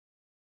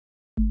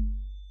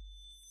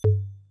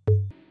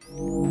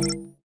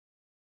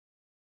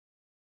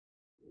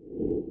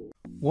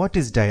What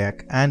is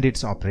Diac and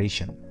its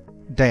operation?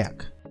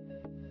 Diac.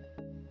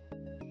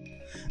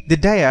 The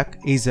Diac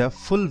is a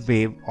full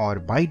wave or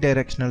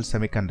bidirectional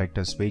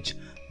semiconductor switch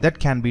that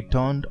can be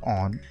turned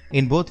on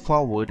in both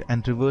forward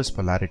and reverse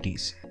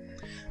polarities.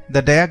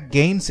 The Diac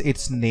gains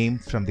its name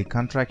from the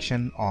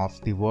contraction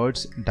of the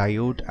words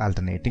diode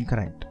alternating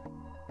current.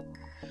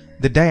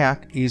 The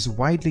Diac is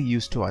widely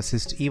used to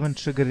assist event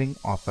triggering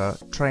of a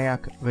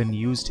triac when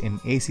used in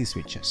AC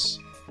switches.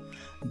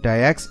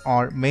 Diacs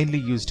are mainly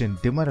used in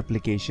dimmer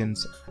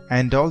applications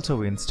and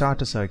also in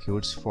starter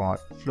circuits for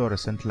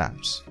fluorescent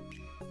lamps.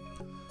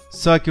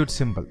 Circuit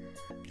symbol.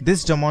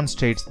 This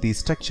demonstrates the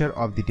structure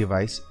of the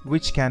device,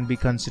 which can be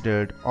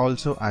considered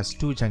also as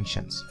two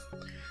junctions.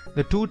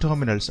 The two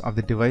terminals of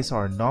the device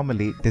are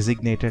normally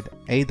designated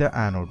either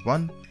anode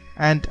 1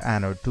 and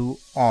anode 2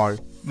 or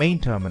main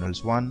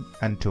terminals 1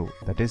 and 2,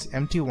 that is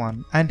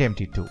MT1 and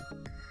MT2.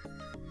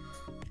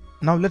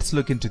 Now let's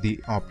look into the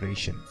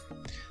operation.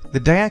 The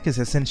Diac is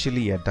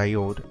essentially a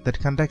diode that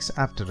conducts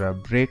after a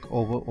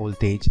breakover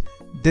voltage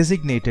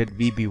designated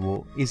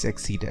VBO is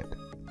exceeded.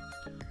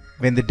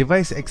 When the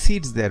device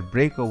exceeds their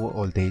breakover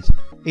voltage,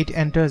 it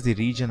enters the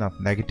region of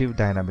negative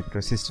dynamic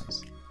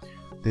resistance.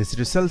 This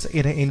results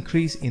in an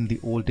increase in the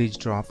voltage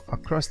drop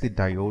across the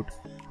diode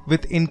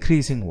with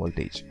increasing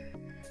voltage.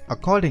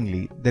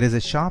 Accordingly, there is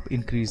a sharp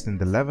increase in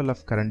the level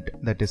of current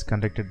that is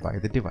conducted by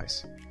the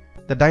device.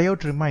 The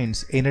diode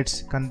remains in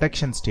its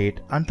conduction state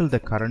until the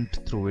current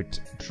through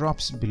it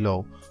drops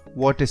below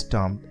what is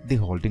termed the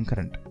holding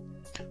current,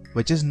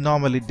 which is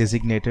normally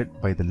designated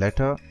by the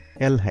letter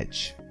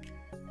LH.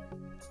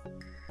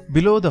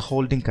 Below the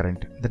holding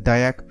current, the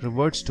Diac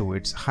reverts to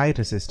its high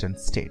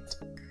resistance state.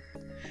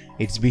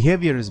 Its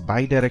behavior is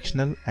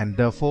bidirectional and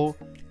therefore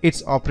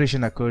its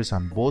operation occurs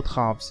on both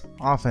halves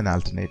of an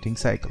alternating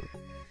cycle.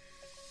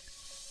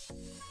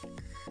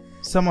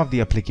 Some of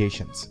the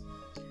applications: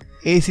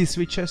 AC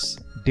switches,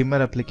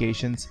 dimmer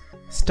applications,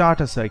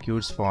 starter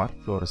circuits for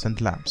fluorescent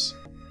lamps.